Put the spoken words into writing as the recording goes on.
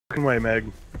Way, Meg.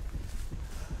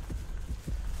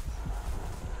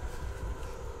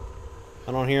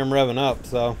 I don't hear him revving up,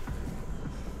 so.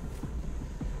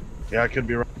 Yeah, I could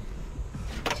be wrong.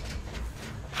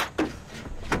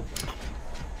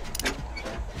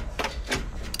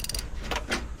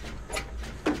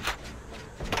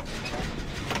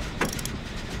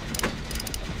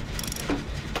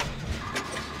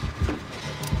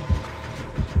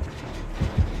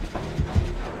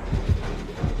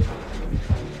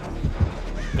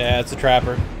 Yeah, it's a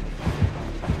trapper.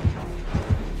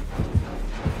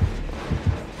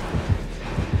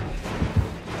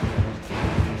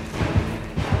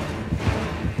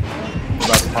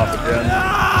 About to pop again.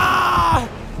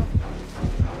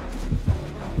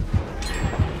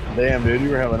 Damn, dude, you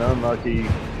were having unlucky.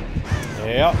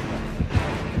 Yep.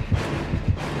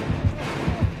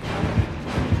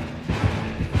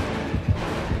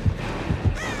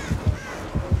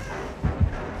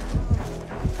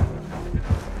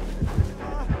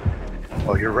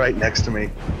 Oh, you're right next to me.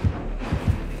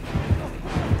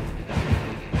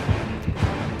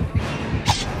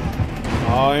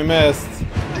 Oh, he missed.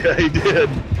 Yeah, he did.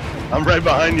 I'm right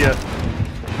behind you.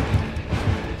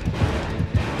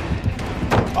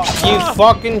 You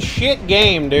fucking shit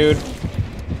game, dude.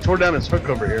 Tore down his hook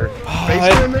over here.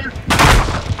 Basement in there?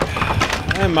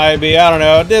 It might be. I don't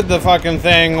know. It did the fucking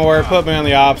thing where it put me on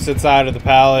the opposite side of the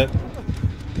pallet.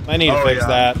 I need to fix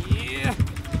that.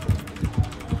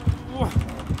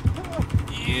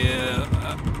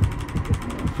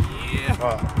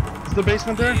 Is the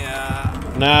basement there?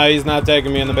 No, he's not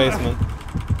taking me in the basement.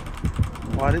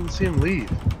 Well, I didn't see him leave.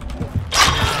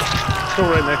 Still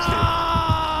right next to you.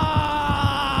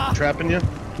 Trapping you?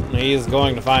 He's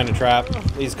going to find a trap.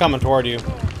 He's coming toward you.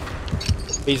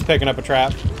 He's picking up a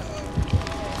trap.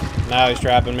 Now he's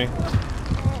trapping me.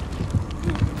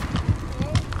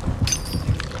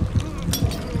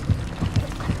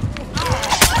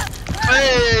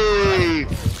 Hey!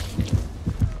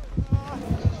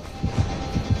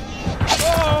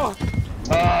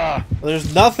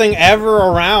 There's nothing ever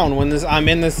around when I'm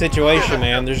in this situation,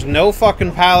 man. There's no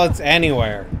fucking pallets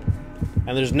anywhere.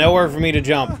 And there's nowhere for me to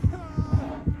jump.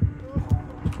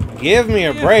 Give me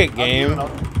a break, game. Now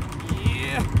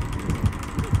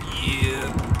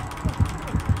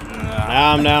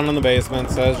I'm down in the basement,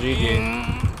 says GG.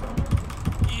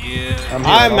 I'm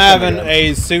having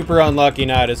a super unlucky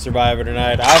night at Survivor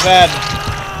tonight. I've had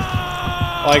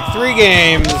like 3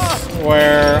 games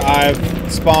where I've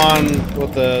spawned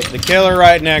with the killer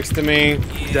right next to me.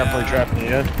 Definitely trapping you,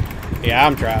 yeah? Yeah,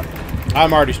 I'm trapped.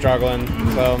 I'm already struggling,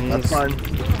 so... That's fine.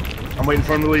 I'm waiting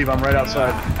for him to leave. I'm right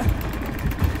outside.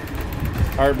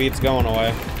 Heartbeat's going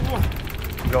away.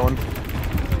 Going.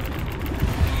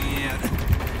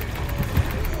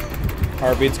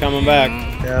 Heartbeat's coming back.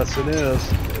 Yes, it is.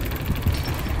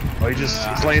 Oh,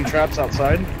 he's laying traps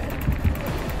outside?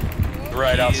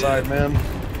 Right outside, man.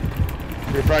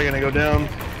 You're probably gonna go down.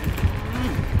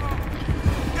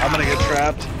 I'm gonna get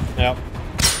trapped. Yep.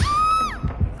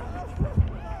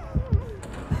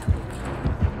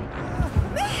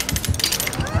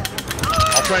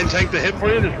 I'll try and tank the hit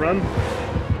for you. Just run.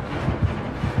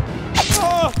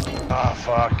 Ah,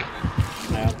 fuck.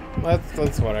 Yeah.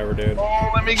 That's whatever, dude.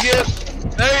 Oh, let me get.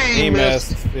 Hey, He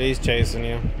missed. He's chasing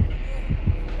you.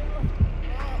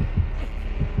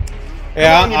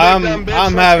 Yeah,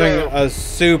 I'm having a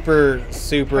super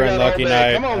unlucky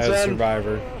night as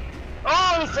Survivor.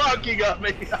 Oh, fuck, you got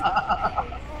me.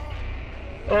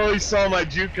 Oh, he saw my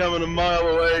juke coming a mile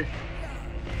away.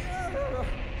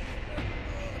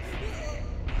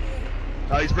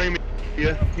 Oh, he's bringing me.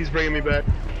 Yeah, he's bringing me back.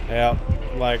 Yeah,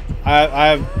 like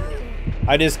I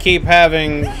just keep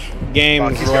having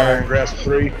games Fuck, where grass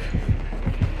 3.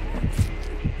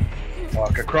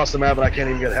 Fuck, across the map, but I can't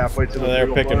even get halfway to the. they're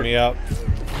picking me up.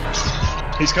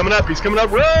 He's coming up. He's coming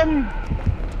up. Run!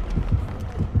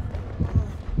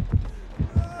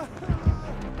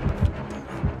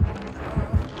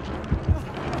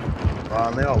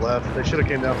 And they all left. They should have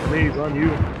came down for me. He's on you.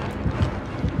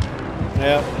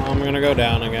 Yep, I'm gonna go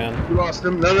down again. You lost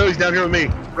him. No, he's down here with me.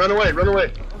 Run away, run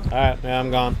away. Alright, yeah, I'm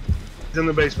gone. He's in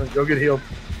the basement. Go get healed.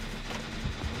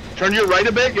 Turn your right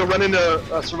a bit. You'll run into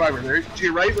a Survivor. There, to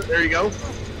your right. There you go.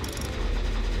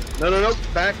 No.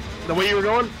 Back. The way you were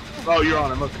going. Oh, you're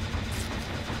on him. Okay.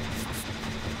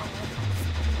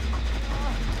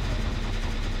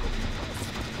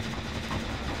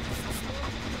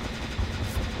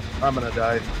 I'm gonna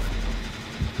die.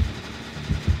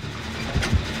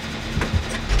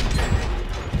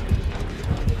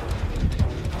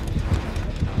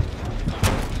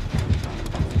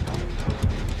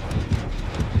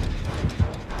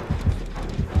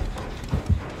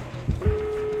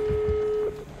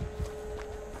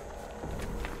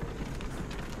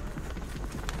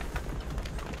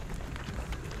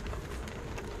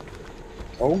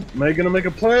 Oh, Meg gonna make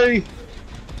a play.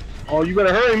 Oh, you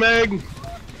better hurry, Meg.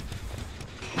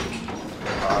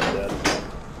 Oh, I'm dead.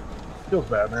 Feels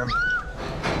bad, man.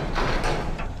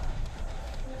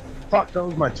 Fuck, that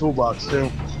was my toolbox,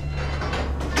 too.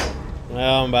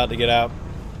 Well, I'm about to get out.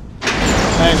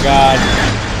 Thank God.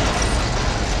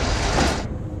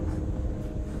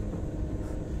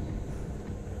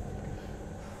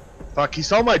 Fuck, he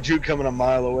saw my juke coming a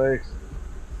mile away.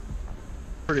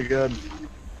 Pretty good.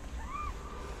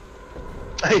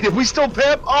 Hey, did we still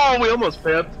pip? Oh, we almost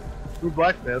pipped. We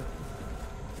black pipped.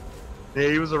 Yeah,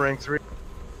 he was a rank 3.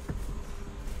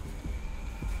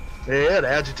 Yeah, he had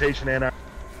agitation and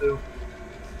too.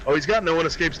 Oh, he's got no one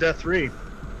escapes death 3.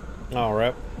 Oh,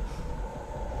 rip.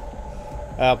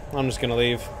 I'm just gonna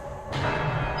leave.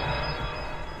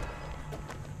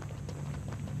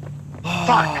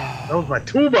 Fuck! That was my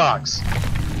toolbox.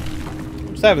 I'm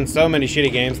just having so many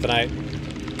shitty games tonight.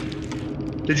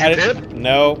 Did you pip?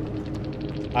 No.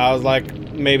 I was like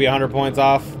maybe 100 points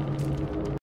off.